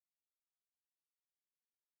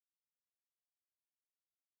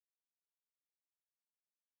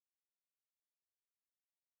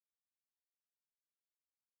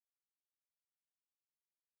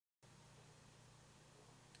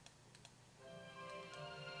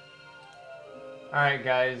Alright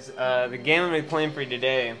guys, the game I'm going to be playing for you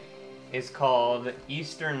today is called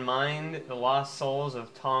Eastern Mind, The Lost Souls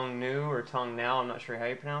of Tong-Nu, or Tong-Now, I'm not sure how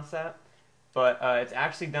you pronounce that. But it's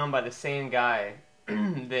actually done by the same guy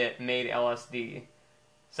that made LSD.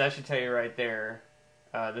 So that should tell you right there,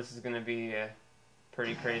 this is going to be a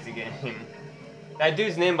pretty crazy game. That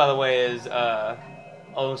dude's name, by the way, is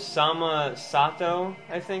Osama Sato,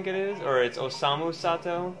 I think it is, or it's Osamu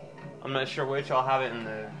Sato. I'm not sure which, I'll have it in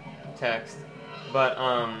the text. But,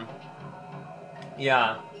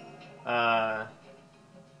 yeah,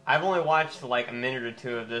 I've only watched like a minute or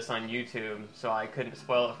two of this on YouTube, so I couldn't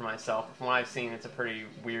spoil it for myself. From what I've seen, it's a pretty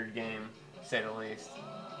weird game, to say the least.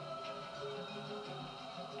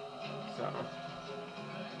 So,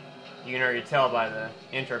 you can already tell by the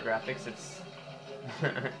intro graphics, it's,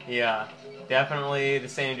 yeah, definitely the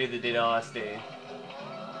same dude that did LSD.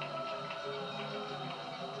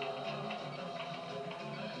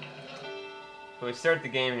 So we start the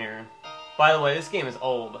game here. By the way, this game is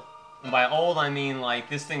old. And by old, I mean like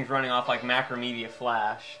this thing's running off like Macromedia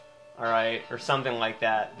Flash, alright? Or something like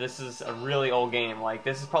that. This is a really old game. Like,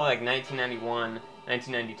 this is probably like 1991,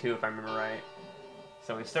 1992 if I remember right.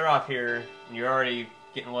 So we start off here, and you're already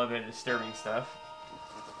getting a little bit of disturbing stuff.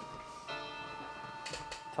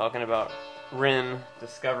 Talking about Rin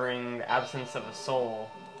discovering the absence of a soul.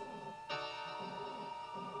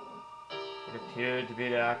 It appeared to be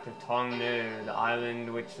the act of Tong-Nou, the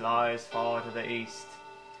island which lies far to the east.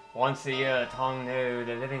 Once a year, Tong-Nou,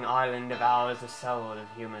 the living island, devours the soul of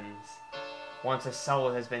humans. Once a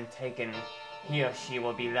soul has been taken, he or she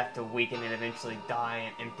will be left to weaken and eventually die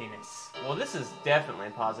in emptiness. Well, this is definitely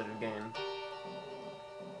a positive game.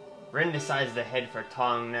 Rin decides to head for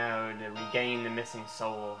Tong-Nou to regain the missing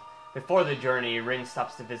soul. Before the journey, Rin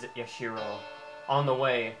stops to visit Yashiro. On the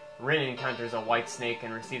way, Rin encounters a white snake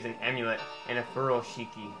and receives an amulet and a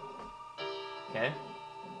furoshiki. Okay.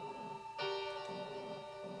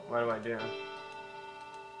 What do I do?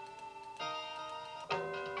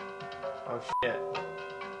 Oh shit.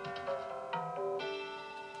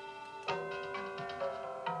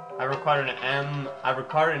 I recorded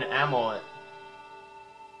an amulet.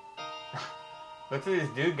 Looks like this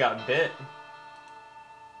dude got bit.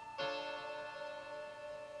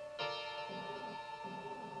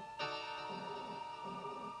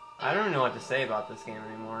 I don't know what to say about this game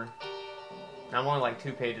anymore. I'm only like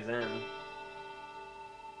 2 pages in.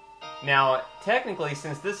 Now, technically,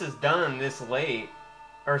 since this is done this late,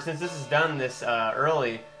 or since this is done this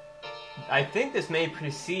early, I think this may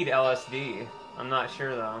precede LSD. I'm not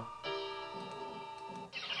sure though.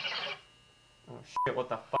 Oh shit, what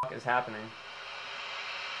the fuck is happening?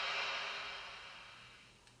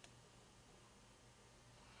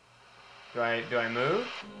 Do I move?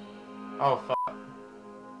 Oh fuck.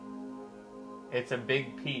 It's a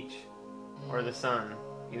big peach. Or the sun.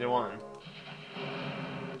 Either one.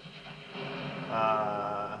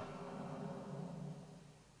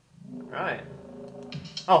 Right.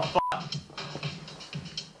 Oh, fuck.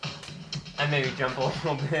 I maybe jump a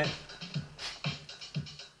little bit.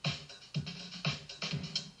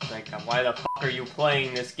 Like, why the fuck are you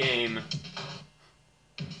playing this game?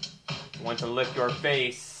 I want to lick your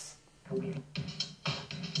face.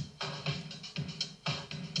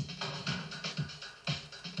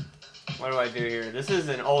 What do I do here? This is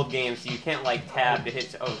an old game, so you can't like tab to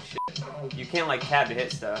hit. Oh shit! You can't like tab to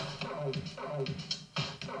hit stuff.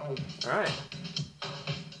 All right.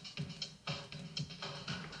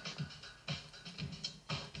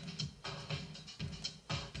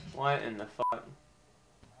 What in the fuck?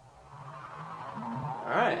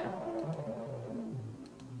 All right.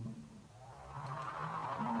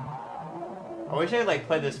 I wish I could like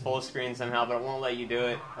play this full screen somehow, but it won't let you do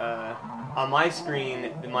it. On my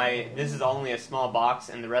screen, this is only a small box,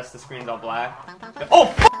 and the rest of the screen's all black. Oh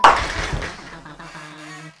fuck!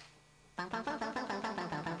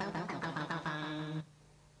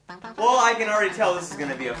 Well, I can already tell this is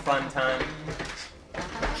gonna be a fun time.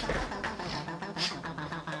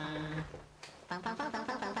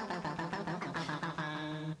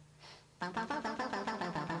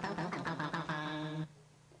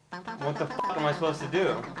 What the fuck am I supposed to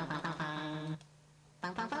do?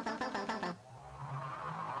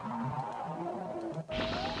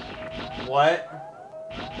 What?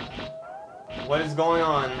 What is going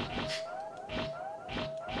on?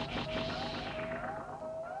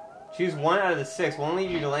 Choose 1 out of the 6. One lead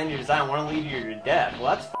you to land your design, one lead you to your death.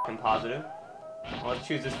 Well, that's fucking positive. Well, let's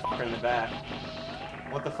choose this fucker in the back.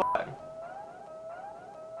 What the fuck?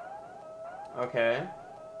 Okay.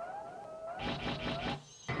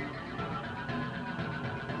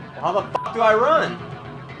 How the fuck do I run?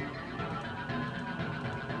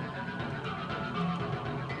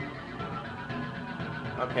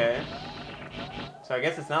 Okay. So I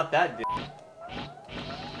guess it's not that deep.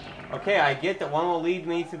 Okay, I get that one will lead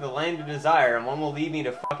me to the land of desire, and one will lead me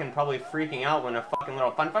to fucking probably freaking out when a fucking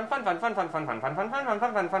little fun fucker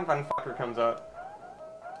comes up.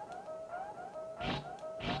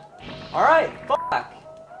 Alright, fuck!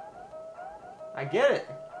 I get it.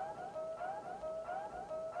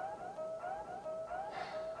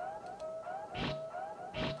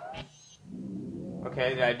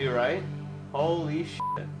 Okay, did I do right? Holy shit.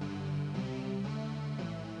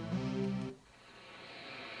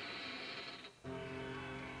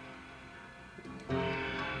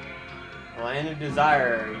 Land of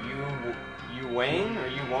Desire, you Wang or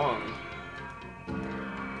you Wong?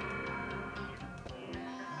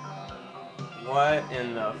 What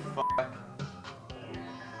in the fuck?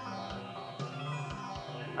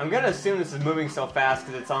 I'm gonna assume this is moving so fast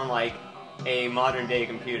because it's on like a modern day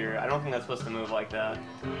computer. I don't think that's supposed to move like that.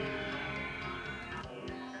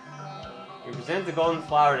 You present the golden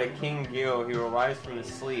flower to King Gyo. He will rise from his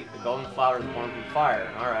sleep. The golden flower is born from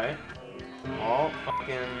fire. Alright. Oh,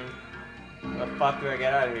 fucking... What the fuck do I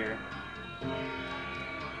get out of here?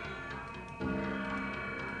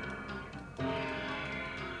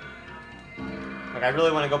 Like, I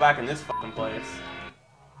really want to go back in this fucking place.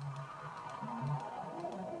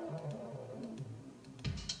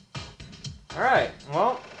 Alright,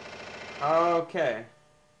 well... Okay.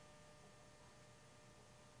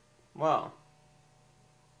 Well...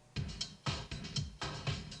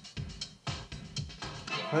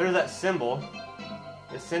 What is that symbol?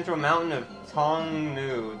 The central mountain of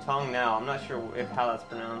Tong-Nou. I'm not sure how that's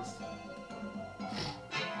pronounced.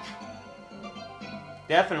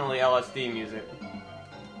 Definitely LSD music.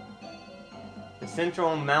 The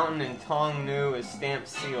central mountain in Tong-Nou is stamped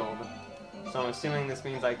sealed. So I'm assuming this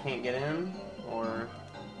means I can't get in? Or...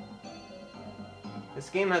 This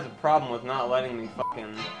game has a problem with not letting me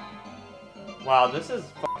fucking... Wow, this is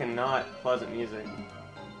fucking not pleasant music.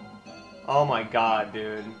 Oh my god,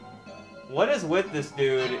 dude. What is with this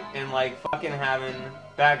dude and like fucking having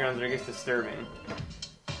backgrounds that are just disturbing?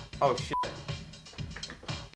 Oh shit.